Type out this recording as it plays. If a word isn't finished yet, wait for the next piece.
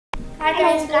Hi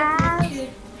guys, welcome to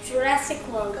Jurassic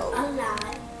World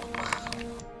Alive.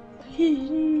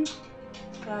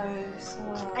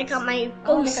 I got my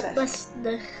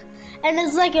Ghostbuster, and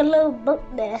there's like a little boat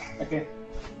there. Okay.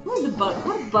 What's the boat?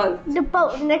 What boat? The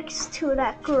boat next to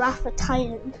that Giraffe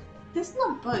Island. There's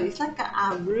no boat. It's like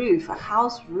a roof, a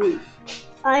house roof.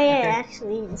 Oh yeah, it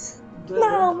actually is.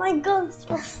 No, my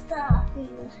Ghostbuster.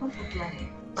 What's the plan?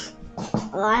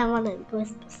 Oh, I want a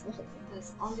Ghostbuster.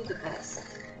 There's only the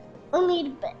best. Only the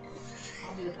best.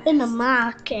 Only the best. In the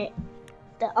market.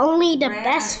 Only the Rare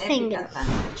best and thing. epic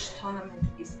advantage tournament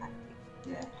is active.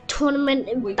 Yeah. Tournament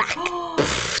in back.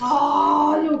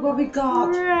 Oh, look what we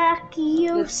got.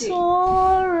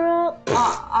 Brachiosaurus.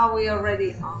 Are we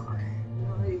already? Oh, okay. We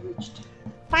already reached.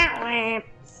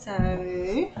 So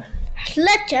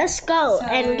let's just go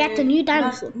and get the new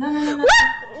dinosaur. No.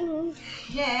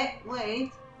 Yeah,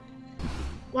 wait.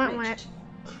 What?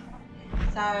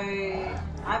 So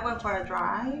I went for a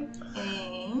drive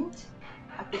and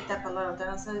I picked up a lot of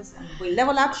dinosaurs and we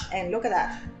level up and look at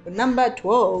that. We're number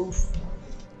 12.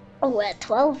 Oh, we're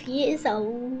 12 years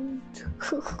old.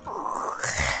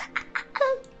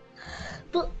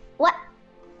 But what?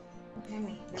 Let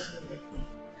me.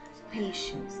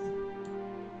 Patience.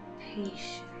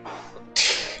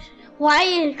 Why are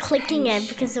you clicking it?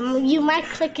 Because you might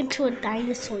click into a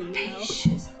dinosaur, you know.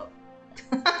 Patience.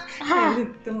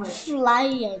 Too much.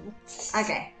 Flying.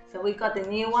 Okay, so we got the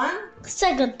new one.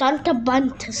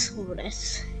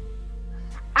 Secodontosaurus.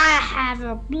 I have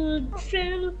a blood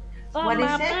film. What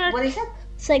is it?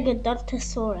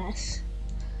 Secodontosaurus.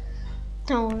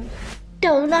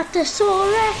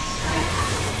 Donatosaurus.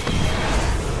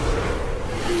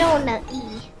 Donut E.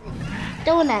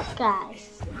 Donut guy.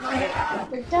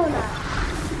 The donut.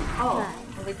 Oh, guy.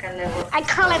 we can level. I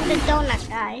call him the donut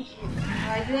guy.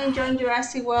 Are you enjoying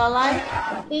Jurassic World Alive?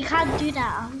 We can't do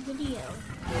that on video.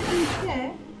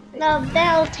 Yeah. No,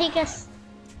 they'll take us.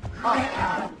 Oh,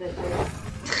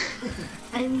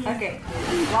 okay.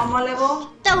 One more level.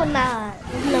 Donut.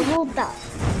 Level done.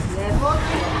 Level.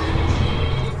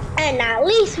 And at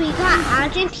least we got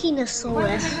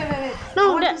Argentinosaurus. Wait. No,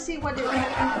 I want to see what it is.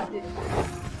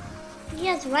 He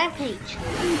has rampage.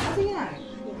 Oh, yeah.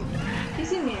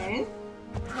 Is immune?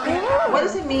 What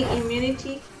does it mean,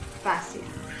 immunity fascia?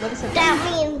 What does it That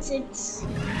means it's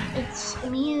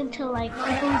immune to like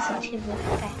positive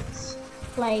effects.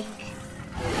 Like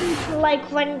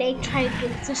when they try to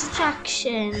get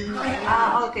destruction.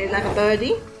 Okay, like a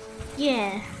birdie?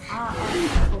 Yeah.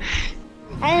 Cool.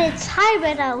 And it's high,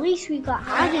 but at least we got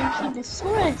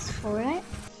Argentinosaurus for it.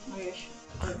 Oh, yeah,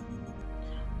 sure.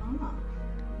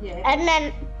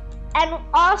 Yeah. And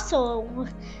also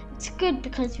it's good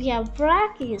because we have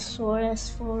Brachiosaurus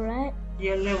for it.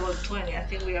 You're level 20. I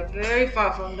think we are very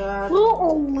far from that. We're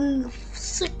only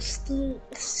six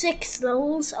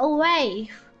levels away.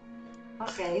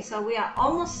 Okay, so we are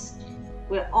almost.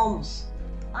 We're almost.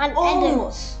 On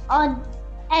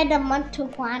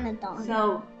Edmontonplanodon.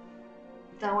 So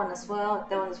that one as well.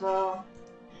 That one as well.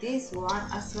 This one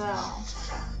as well.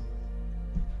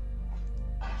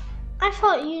 I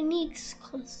thought unique's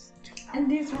close. And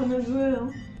this one as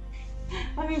well.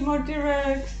 I need more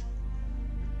T-Rex.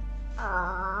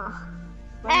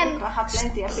 And I have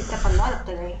plenty. I picked up a lot of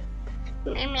today.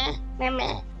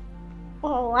 Meme.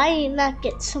 Oh, why did you not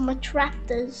get so much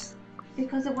raptors?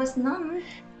 Because there was none.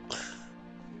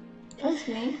 Trust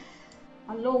me.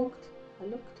 I looked.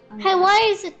 Hey, why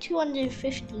is it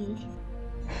 250?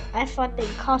 I thought they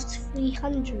cost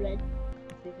 300.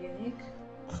 The unique.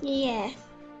 Yeah.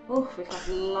 Oh, we have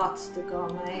lots to go,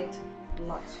 mate.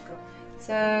 Lots to go.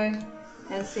 So,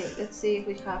 let's see if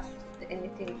we have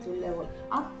anything to level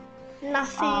up.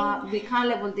 Nothing. We can't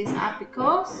level this up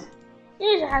because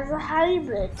It has a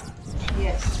hybrid.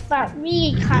 yes, But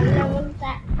we can't level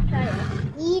that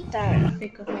either.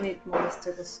 because we need more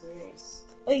Secodontosaurus.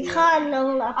 We can't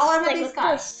level up. Oh, what about this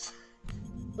guy?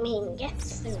 I mean,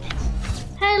 gets this.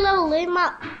 Hello,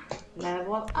 Lima.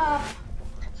 Level up.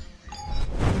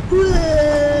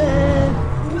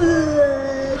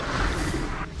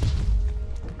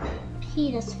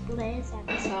 He just plays at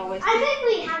us. So I think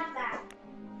we have that.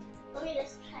 Let me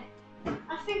just check.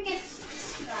 I think it's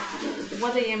this guy.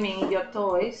 what do you mean, your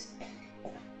toys?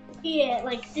 Yeah,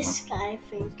 like this guy, I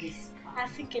think. This I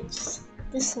think it's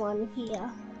this one here.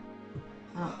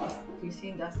 Oh, you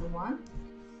think that's the one?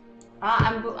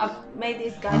 I've made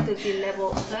this guy to be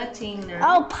level 13 now.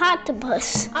 Oh,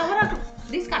 platypus. Oh, what about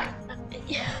this guy?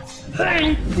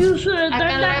 Hey, you should have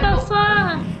done that before.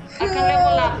 I can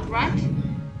level up, right?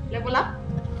 Level up?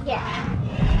 Yeah.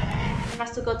 It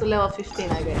has to go to level 15,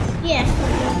 I guess. Yeah.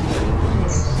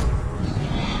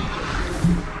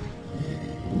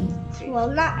 Well,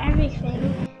 not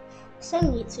everything.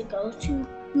 Some need to go to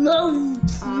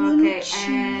loads. Okay,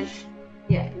 and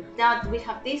yeah, now we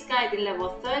have this guy at level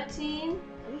 13,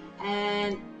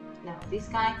 and now this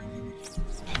guy.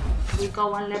 We go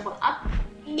one level up.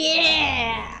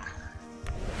 Yeah.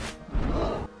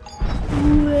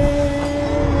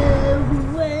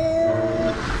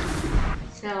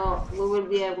 So we will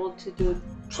be able to do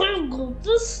triangle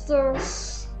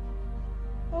distance.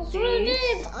 What's your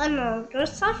name? I know,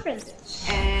 just suffer this.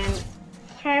 And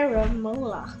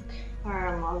Paramoloch.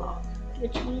 Paramoloch.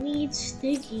 Which means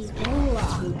sticky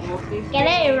moloch. Okay. Get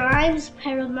it? It rhymes.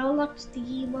 Paramoloch,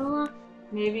 sticky moloch.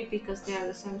 Maybe because they are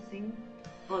the same thing.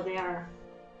 Or they are,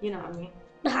 you know what I mean.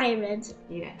 Hybrids.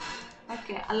 Yeah.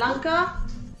 Okay, Alanqua.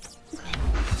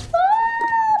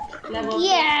 Level 15.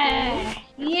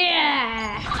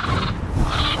 Yeah.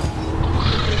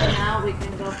 So now we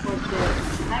can go for the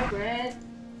hybrid.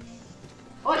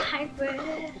 Oh,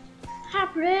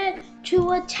 Hybrid.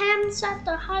 2 attempts at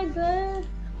the hybrid.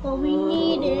 But we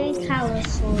need a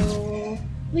Ankylosaurus.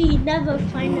 We never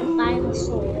find a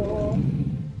dinosaur.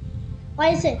 Why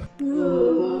is it?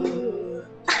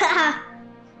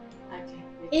 Okay.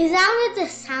 Is that what the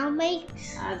sound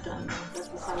makes? I don't know. That's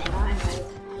the sound that I make.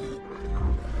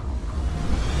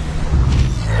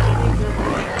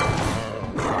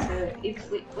 So if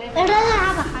we It doesn't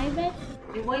have a hybrid.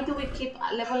 why do we keep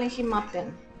leveling him up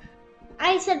then?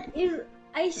 I said the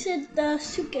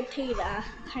Secodontosaurus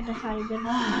kind of hybrid.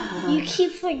 You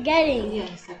keep forgetting.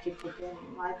 Yes, I keep forgetting.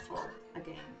 My fault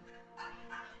again.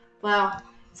 Well,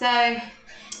 so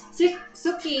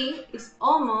Suki is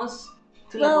almost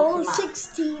to level him up.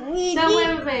 16. So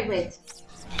wait.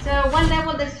 So one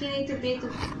level that he need to be to.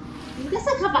 He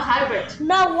doesn't have a hybrid.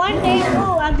 No, one day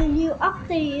and then you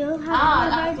update, you'll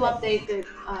have I have to update it.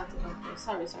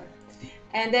 Sorry.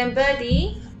 And then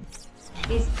Birdie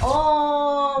is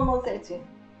almost 13.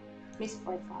 Missed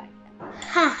by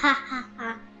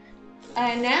 5.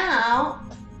 And now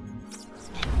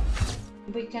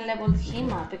we can level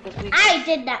him up because we. I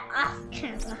did that off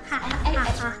camera.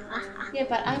 Yeah,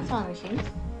 but I found him.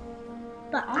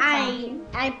 But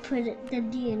I put the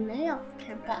DNA off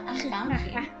camera. But I found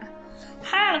him.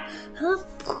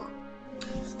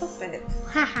 Stop it.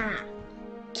 Haha.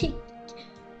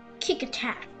 Kick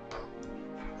attack.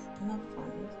 Not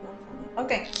funny.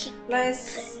 Okay,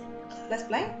 let's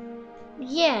play.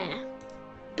 Yeah.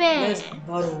 Bang. Let's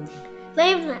battle.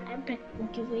 Leave the epic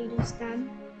incubators done.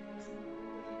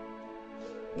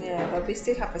 Yeah, but we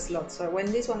still have a slot. So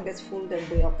when this one gets full, then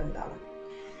we open that one.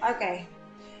 Okay.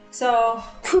 So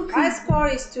our score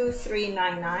is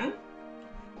 2399.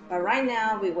 But right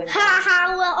now we went.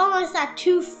 Haha, we're almost at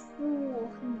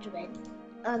 2400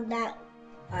 on that.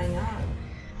 I know.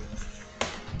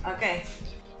 Okay.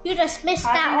 You just missed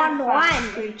that Having one. a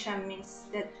fast creature means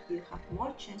that you have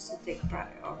more chance to take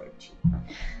priority.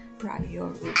 That's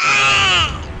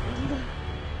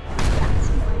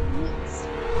my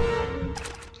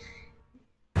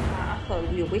I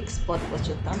thought your weak spot was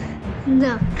your tummy.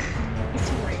 No,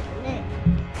 it's my leg.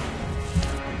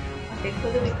 Okay, who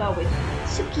do we go with?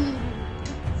 Suki.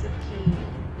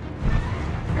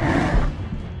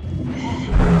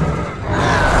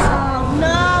 Oh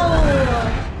no!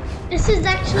 This is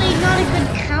actually not a good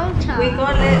counter. We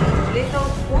got little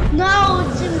spoon. No,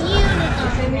 it's immune.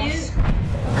 It's immune.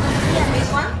 Yeah. This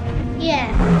one? Yeah.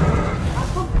 I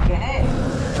forget.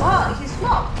 Oh, he's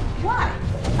locked. Why?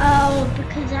 Oh,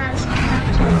 because that's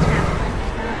counter attack.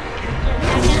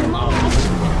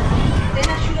 Then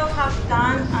I should have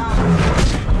done.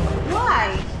 Why?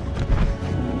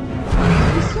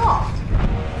 He's locked.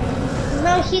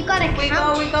 No, he got a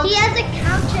counter. We go. He has a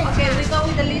counter attack. Okay, we go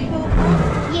with the little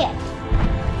spoon. Yeah.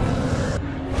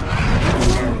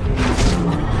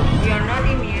 You're not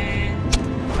immune.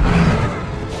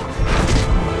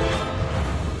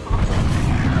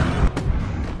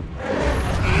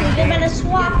 We're gonna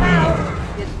swap out.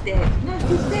 He's dead. No,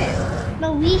 he's dead. No,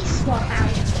 we swap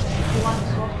out. You want to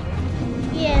swap?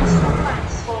 Yeah, swap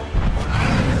us.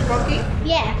 Rocky?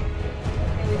 Yeah.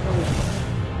 Here we go.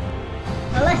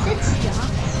 Unless it's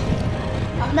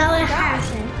Josh. No, it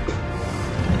hasn't.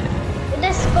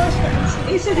 This goes for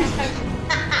instant destruction.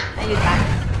 And you die.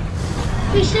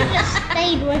 We should have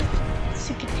stayed with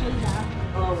Secodontosaurus.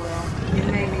 Oh well, you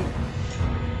made me.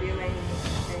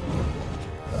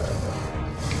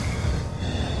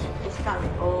 It's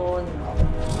coming. Oh no.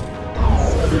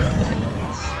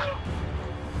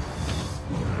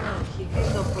 He can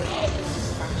go for instant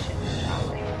destruction.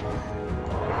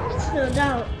 No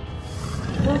doubt.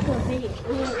 Go for video.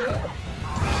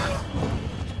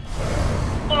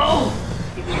 Oh!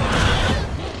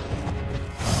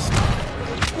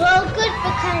 Well, good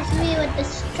because we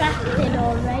distracted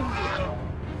already.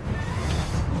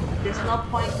 There's no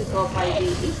point to go by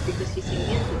these because he's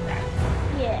immune to that.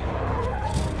 Yeah.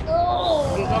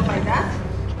 Oh. You go by that?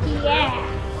 Yeah.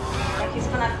 But he's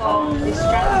gonna go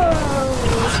distract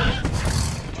you.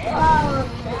 Oh,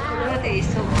 Look at it, it's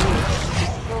so good.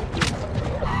 It's so good.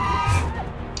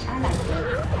 I like it.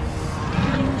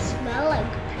 you smell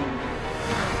like poo.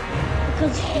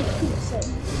 Because you poop so.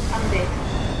 I'm dead.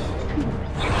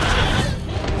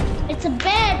 It's a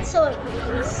bed, so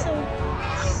it's so,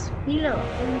 you know,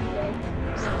 bed.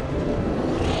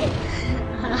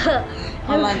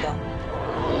 Orlando.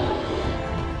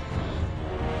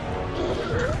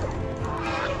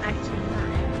 Actually not.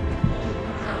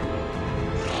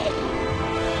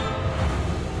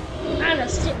 I'm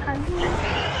still hungry.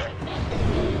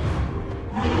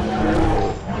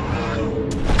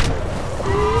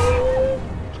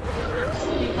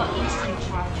 You got instant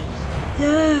charges.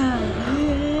 Yeah.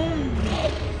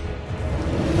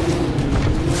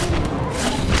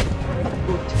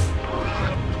 Good.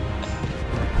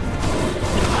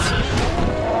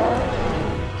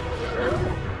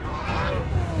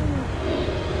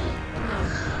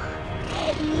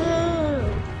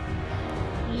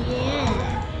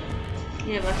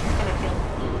 Yeah, but he's gonna kill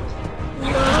me.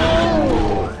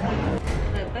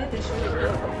 I bet they should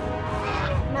go.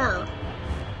 No.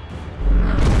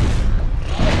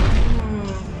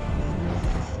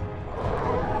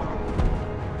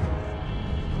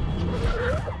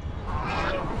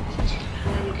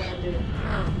 What are you gonna do?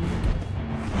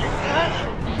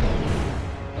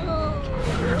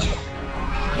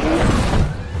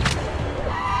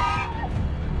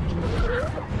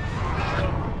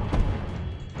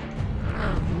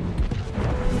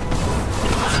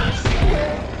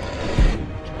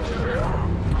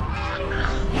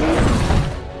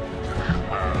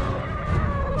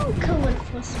 Going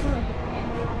for small.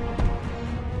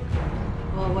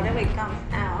 Well, whatever it comes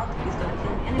out, he's gonna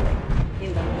kill me anyway. In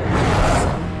the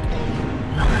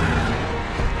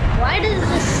Why does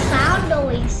the sound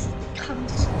always come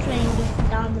straight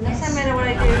down the next time, no matter what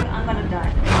I do, I'm gonna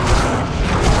die.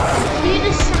 Hear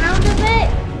the sound of it?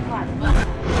 What?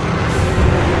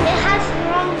 It has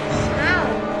wrong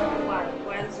sound. What?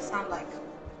 What does it sound like?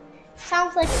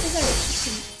 Sounds like chicken.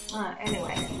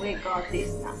 Anyway, we got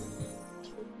this now.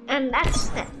 And that's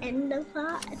the end of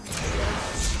that.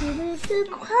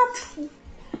 What?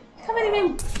 Come on, even.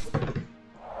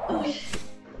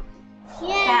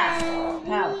 Yeah.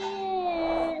 Pow.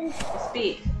 Yeah.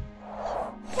 Speed.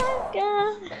 Okay.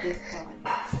 This coming.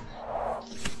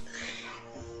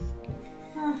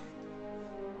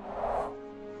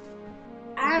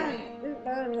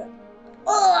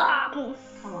 Oh.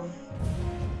 Come on.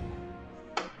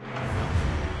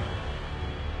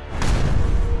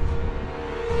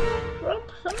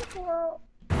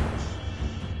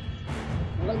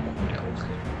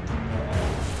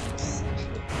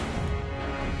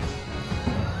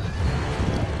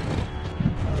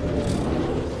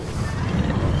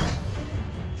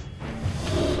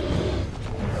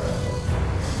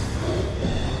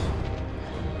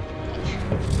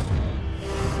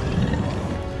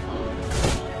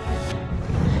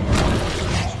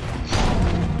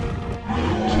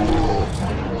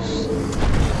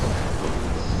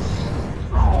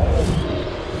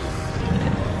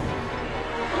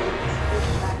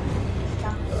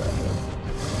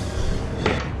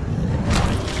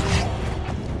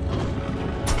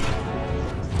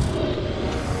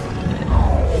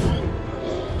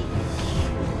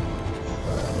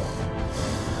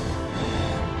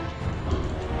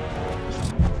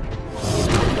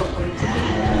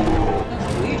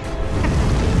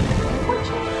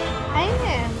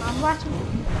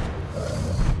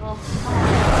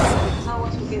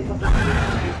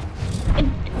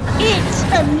 It's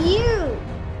immune.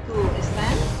 Cool, is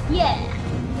that? Yeah.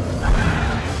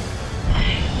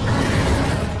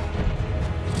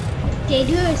 They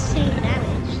do the same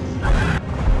damage.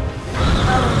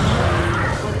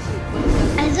 What is it? What is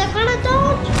it? Is it gonna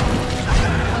dodge?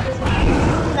 What is it?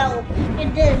 No, it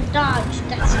didn't dodge.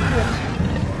 That's good.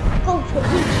 Go for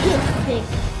big hit, big.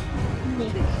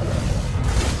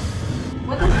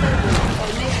 What does that do? Well,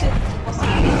 it makes it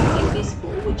possibly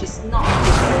invisible, which is not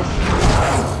because.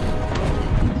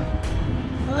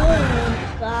 Oh,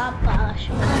 gosh.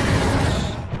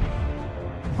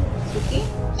 Suki?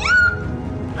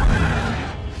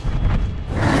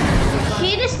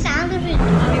 Hear the sound of it? It's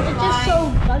just so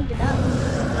bugged up.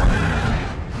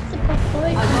 It's like a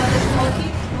voice. I got a small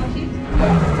hit.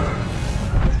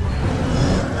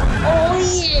 Oh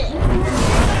yeah.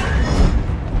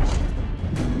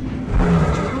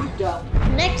 Good job.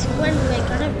 Next one we're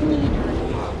gonna need,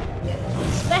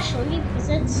 especially because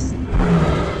it's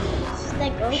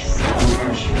like ghost.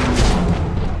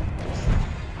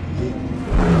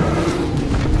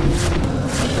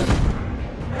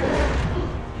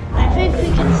 I think we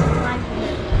can survive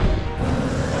it.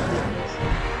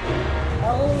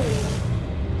 Oh.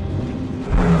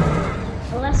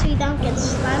 Unless we don't get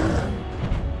slammed.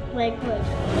 We're good.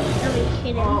 Are we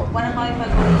kidding? Oh, what about if I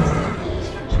go instant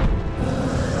destruction?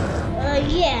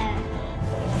 Yeah.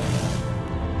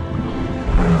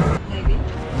 Maybe.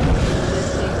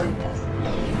 Let's see what it does.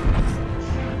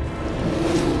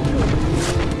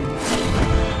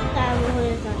 That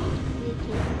was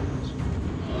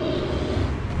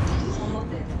It's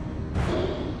almost dead.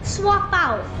 swap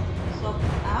out. Swap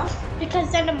out.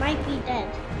 Because then it might be dead.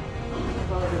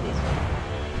 Go to this one.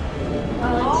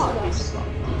 Well, Oh, it's it's swapped.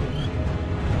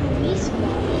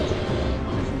 respawned. I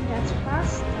think that's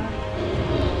faster.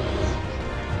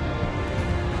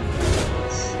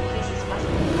 This is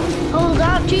faster. Hold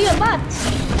on to your butts.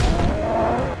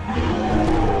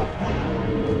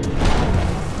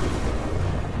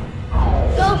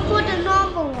 Go for the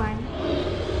normal one.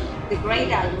 The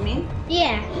grader, you mean?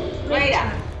 Yeah.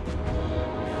 Grader.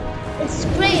 It's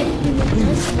great if you would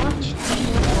just watch it.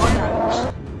 Oh no.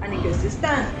 And it goes to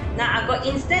stun. Now I got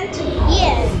instant.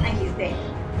 Yeah. And he's dead.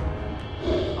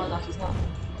 Oh no, he's not.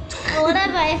 Or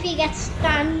whatever if he gets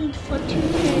stunned for 2 turns.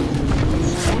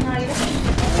 Oh no, he doesn't.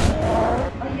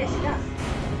 Oh yes, he does.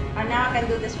 And now I can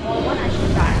do the small one. I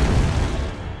should die.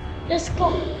 Just go.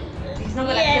 He's not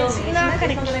gonna Yeah, kill it's me. not It's not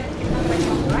gonna kill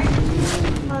me, right?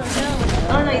 Oh no.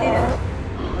 Oh no, he didn't.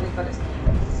 What he got us.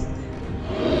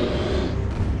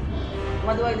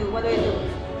 What do I do? What do I do?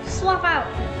 Swap out.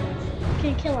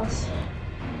 Can kill us.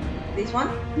 This one?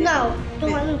 No, the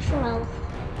This- one who fell.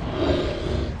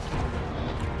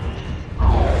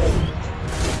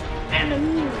 And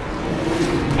immune.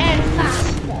 And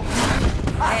faster.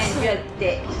 And you're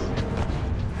dead.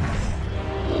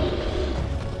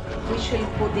 We should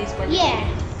put this one. Yeah.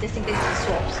 Just in case it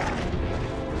swaps.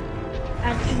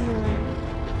 Adrenaline.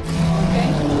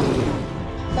 Okay.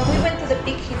 But we went to the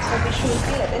big hit, so we should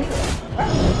kill it anyway.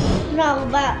 Right? No,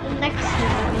 but next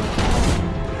one.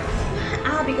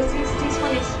 Ah, because this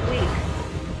one is weak.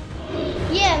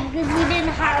 Yeah, because we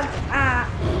didn't have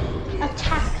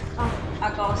attack. I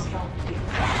got strong.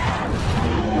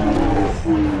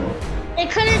 They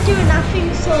couldn't do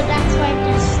nothing, so that's why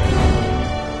just.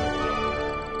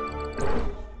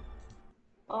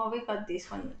 Oh, we got this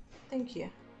one. Thank you.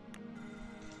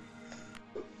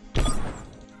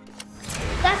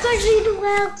 That's actually the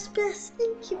world's best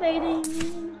incubating.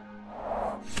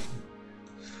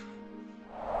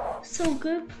 So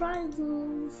good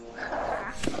prizes.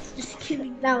 Just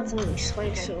kidding. That was only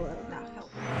twice so well. Now help.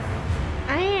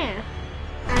 I am.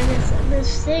 And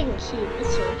this thing here,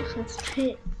 this one comes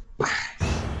fit.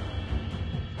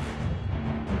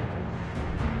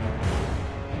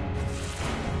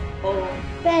 Oh,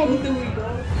 Betty. who do we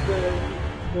go?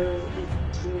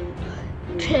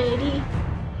 Petty.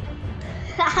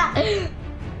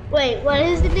 Wait, what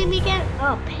is the name again?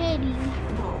 Oh, Petty.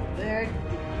 Oh, there.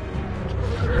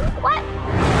 What?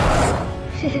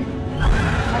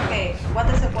 Okay, what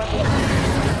does it work with?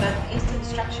 That instant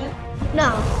destruction? No,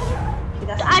 He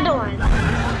doesn't. the other one.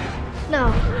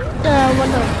 No, the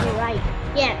one on the right.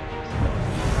 Yeah.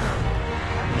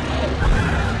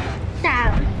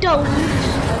 That don't.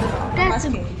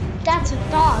 That's a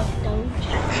dog, don't.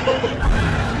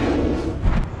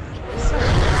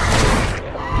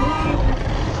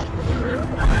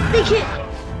 They can't.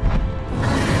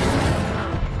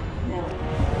 No.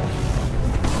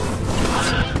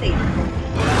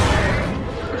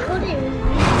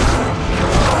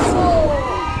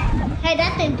 Hey,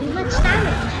 that didn't do much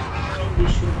damage. You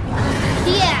should.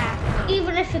 Yeah,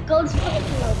 even if it goes for the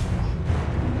kill.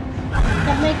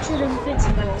 That makes it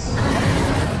invincible.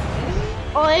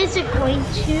 Or is it going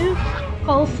to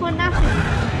go for nothing?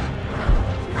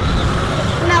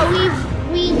 No,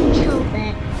 we've killed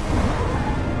it.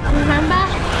 Remember?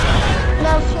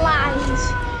 The flies.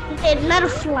 It never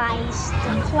flies.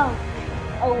 The cloak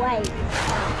away. It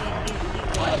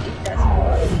doesn't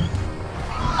work.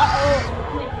 Uh-oh.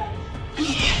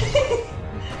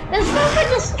 There's no for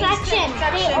distraction.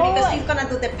 Because he's gonna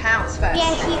do the pounce first.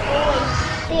 Yeah,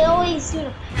 they always do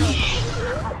the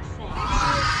pounce.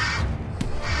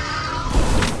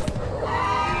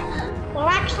 Well,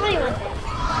 actually,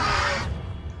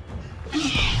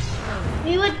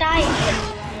 we would die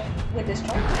With this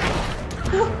one.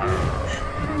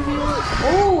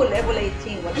 Oh, level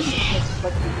 18. What is this?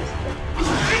 What is this?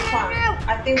 Big one. I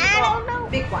think we I got don't know.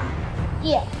 big one.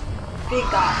 Yeah. Big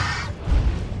guy.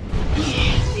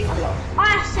 Big block.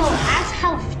 Also, as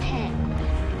health 10.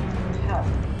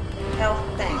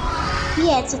 health tank.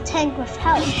 Yeah, it's a tank with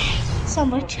health. So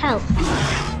much health.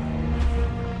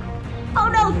 Oh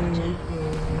no!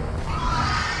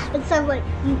 It sounds like.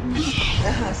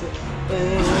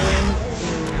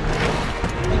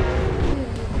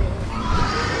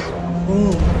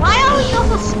 Why don't we go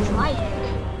for strike?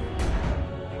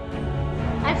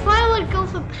 I thought I would go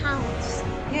for pounce.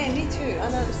 Yeah, me too. I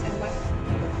don't understand why.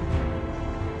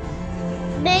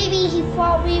 Maybe he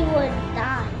thought we would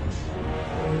die.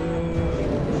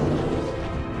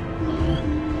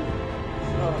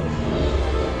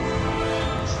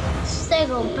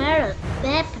 Secodontosaurus.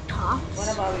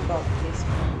 What about we got this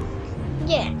one?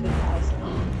 Yeah. 2000.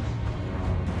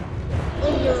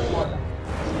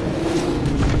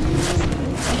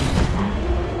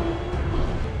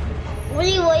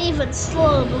 We were even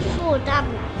slower before. That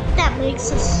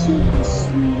makes us super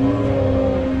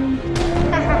slow.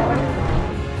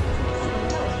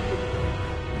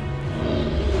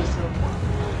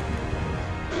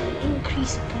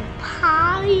 Increase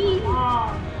pie.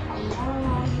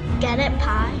 Get it,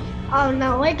 pie? Oh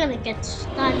no, we're gonna get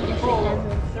stunned if it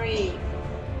doesn't. 3.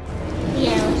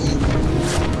 Yeah,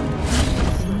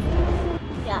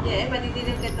 Yeah, but it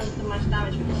didn't get them too much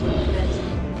damage because of the defense.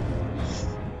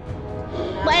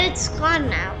 But it's gone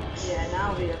now. Yeah,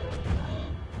 now we are going to die.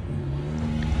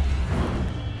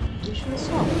 We should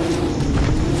swap. But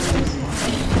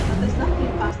there's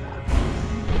nothing past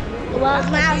that. Well,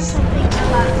 now something.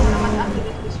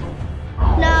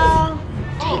 No,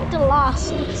 take the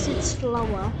loss because it's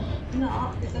slower.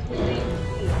 No, because we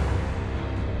didn't heal.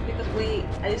 Because we.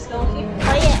 Are you still here?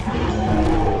 Oh yeah.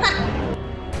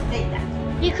 Take that.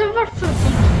 You can work for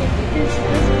this.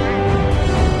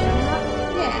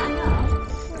 Yeah, I know.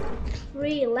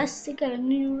 Realistic, a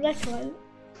new record.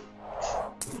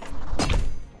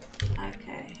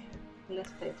 Okay,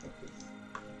 let's take this.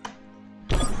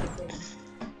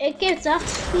 It gives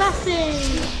us nothing.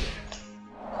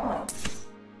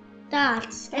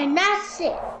 And that's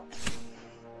it.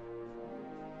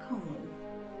 Come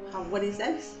on. What is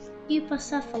this?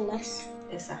 Eupacephalus.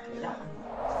 Exactly that one.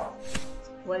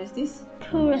 What is this?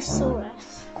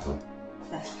 Purosaurus.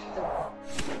 That's the one.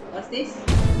 What's this?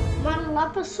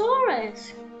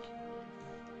 Ankylosaurus.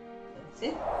 That's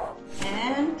it.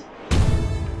 And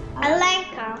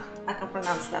Alanqua. I can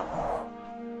pronounce that one.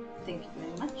 Thank you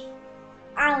very much.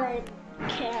 Alanqua.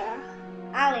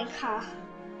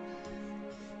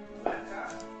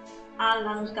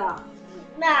 Alanqua.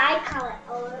 No, I call it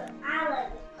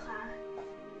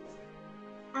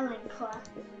Alanqua.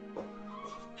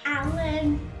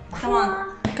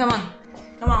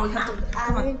 Come on. We have to.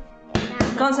 Come on.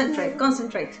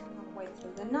 Concentrate. Wait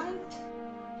through the night.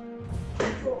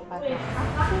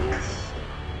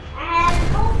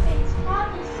 And hope it's fun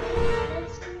to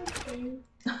see.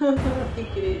 I think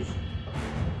it is.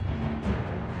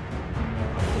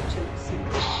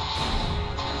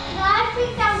 No, I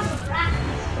think that was a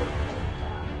practice.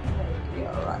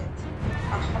 You're right.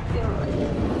 I hope you're right.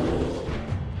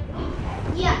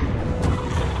 Yeah.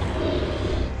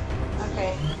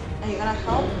 Okay. Are you gonna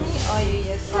help me or are you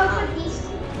just So for these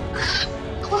two.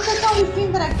 What's the only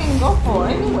thing that I can go for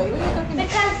anyway? What are you talking about?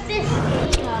 Because this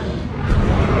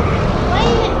why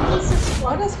even pieces of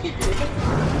What does he do?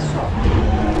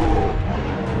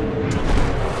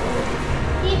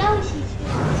 you know she's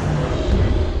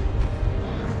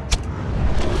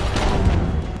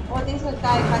Oh, this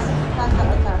guy has counter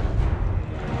attack.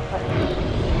 But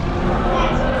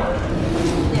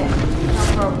yeah, no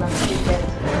problem. He's dead.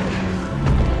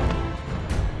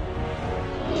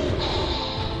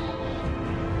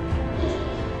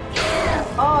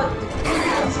 Oh, this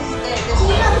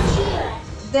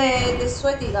is the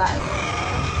sweaty guy.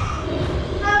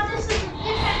 no, this is a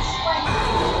different sweat.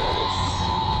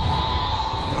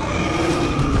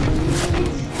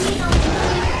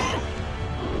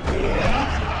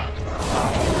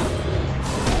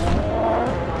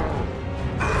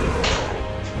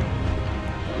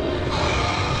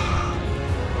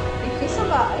 If he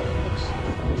survives,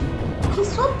 he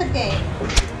swapped the game.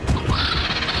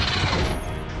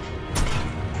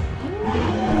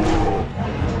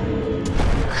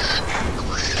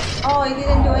 Oh, he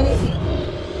didn't do anything.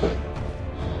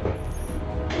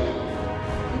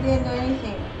 He didn't do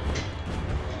anything.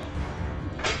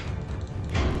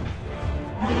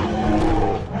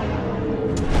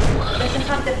 Doesn't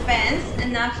have defense,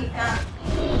 and now he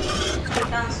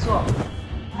can swap.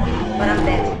 But I'm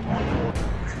dead.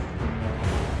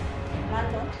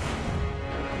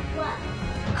 What?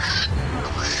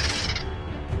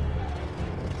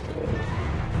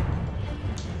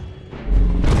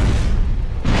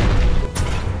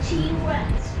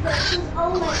 T-Rex versus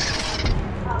Owen.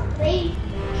 They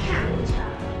count.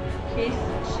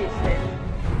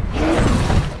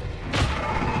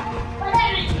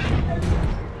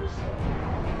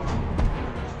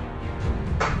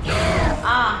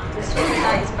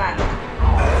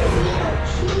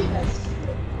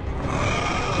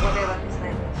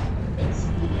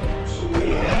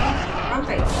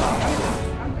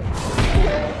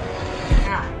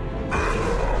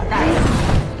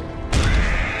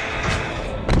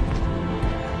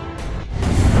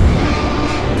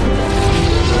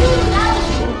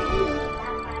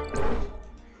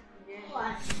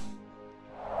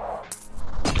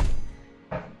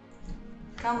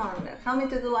 Help me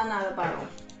to do another barrel.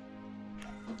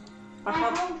 Or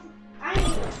help. I need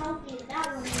to help you that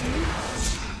one.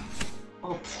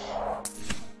 Oh.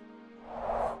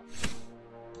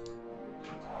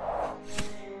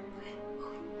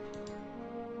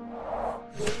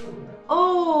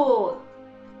 Oh.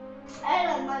 I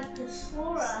don't like the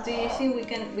Sora. Do you think we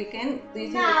can? Do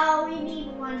you think? No, we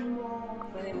need one more.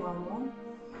 We need one more.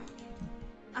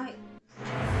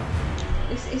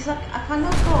 It's like I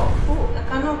cannot go full. I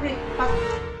cannot reach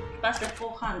past the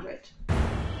 400. I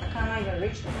cannot even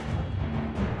reach them.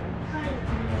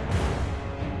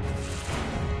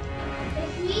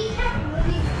 If we have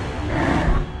really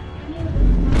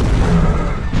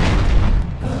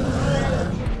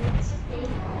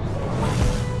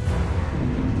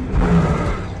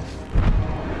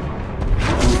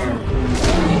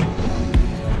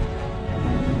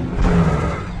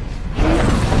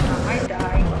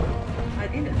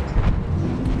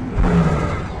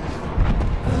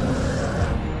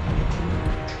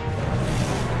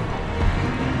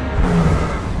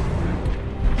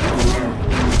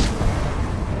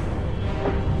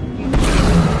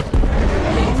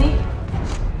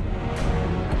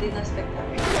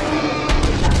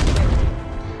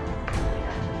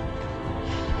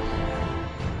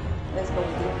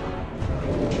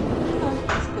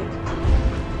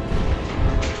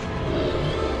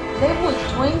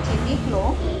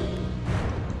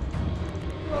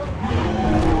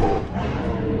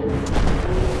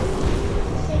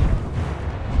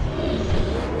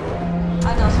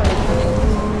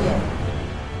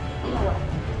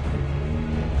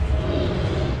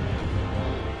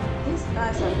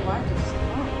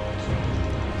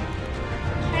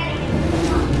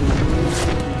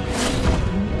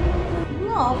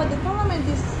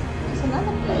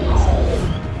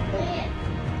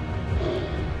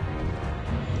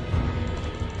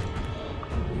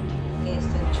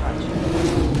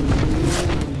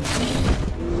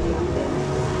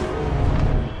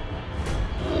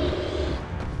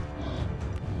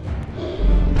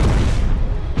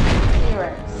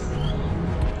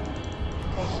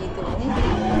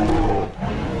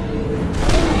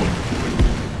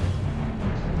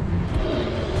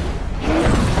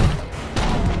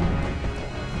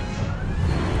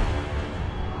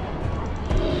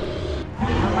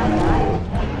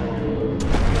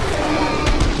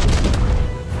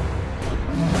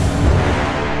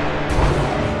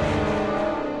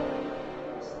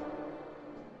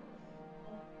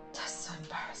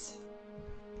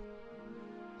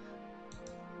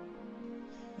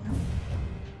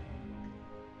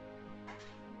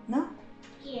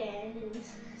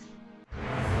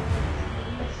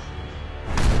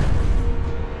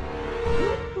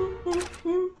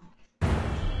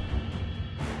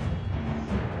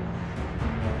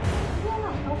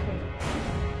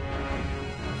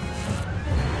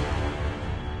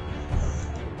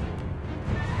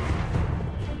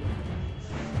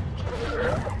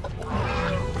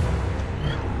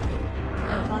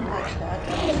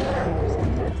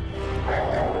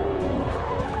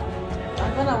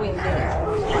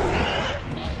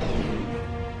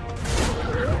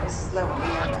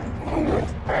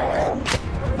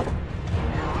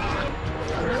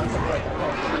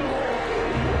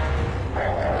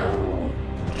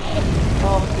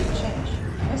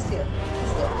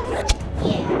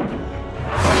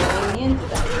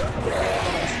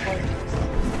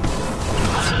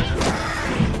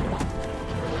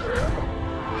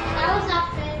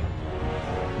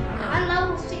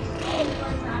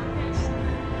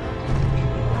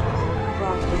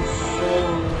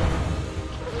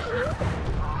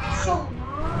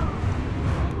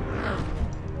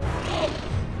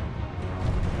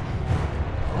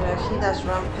That's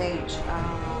Rampage.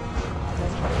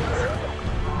 That's what it is.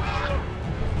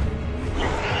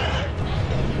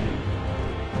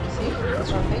 See?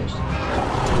 That's Rampage.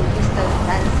 It's the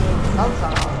dancing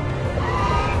salsa.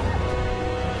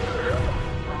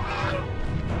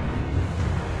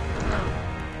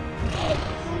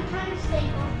 sometimes they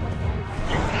go for them.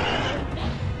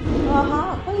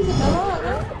 What is it?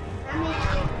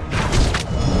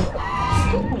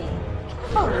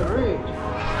 How rude.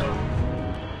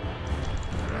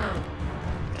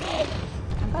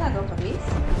 I'm gonna go for this.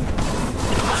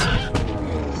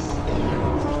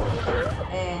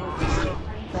 And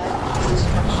that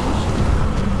destruction.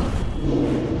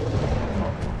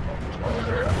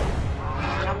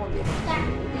 That won't be able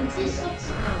to This looks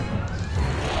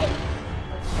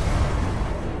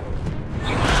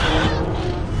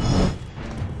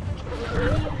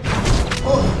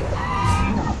Oh,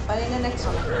 no, but in the next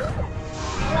one.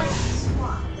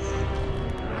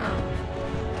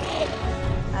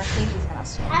 I think he's gonna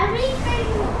swim.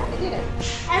 everything. didn't.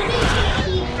 Every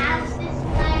 15 houses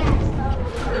guy has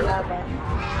those. 11.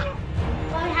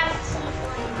 Well, we haven't seen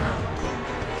one.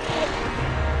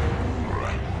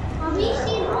 Have we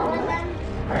seen all of them?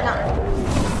 No.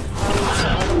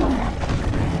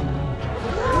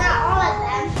 Not all of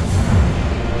them.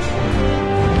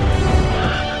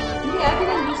 Yeah, I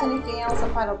didn't use anything else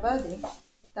apart of birdie.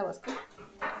 That was good.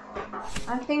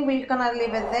 I think we're gonna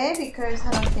leave it there because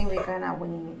I don't think we're gonna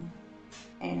win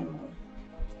anymore.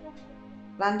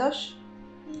 Landosh?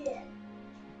 Yeah.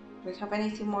 Do we have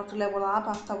anything more to level up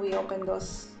after we open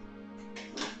those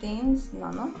things?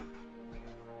 No.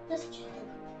 Just check.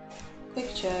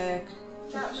 Quick check.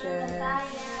 Not Quick really check. bad,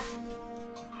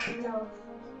 yeah. No.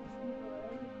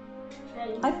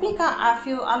 I picked a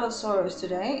few Allosaurus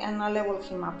today and I leveled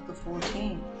him up to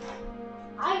 14.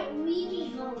 I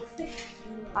really know 15.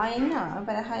 I know,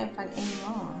 but I haven't found any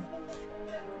more.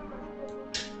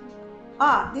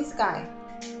 Ah, this guy.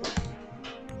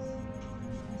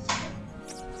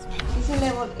 He's in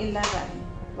level 11.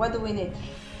 What do we need?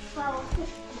 Well, 15.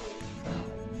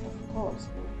 Of course.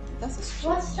 That's a stretch.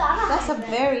 What's the other That's a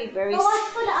hybrid? very. Oh, what's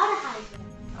for the other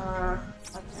hybrid?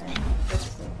 Okay. Let's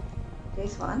see.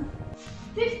 This one.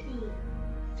 50.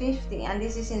 50, and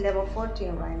this is in level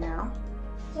 14 right now.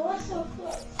 So what's so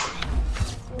close?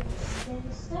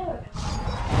 It's the third.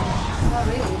 Not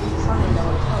really. This is only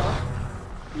level 4.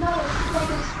 No, it's like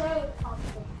the third of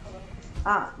the four.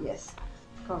 Ah, yes.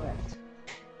 Correct.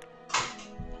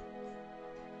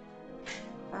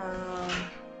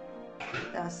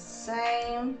 The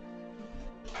same.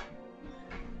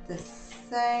 The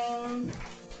same.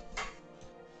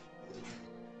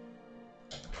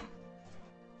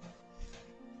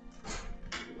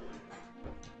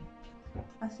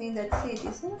 I think that's it,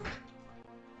 isn't it?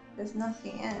 There's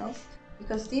nothing else.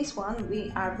 Because this one,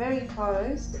 we are very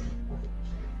close.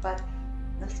 But,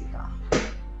 let's see.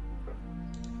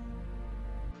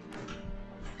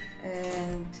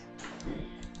 And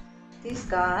this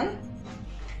guy,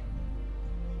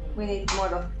 we need more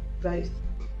of both.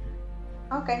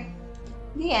 Okay,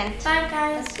 the end. Bye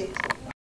guys. That's it.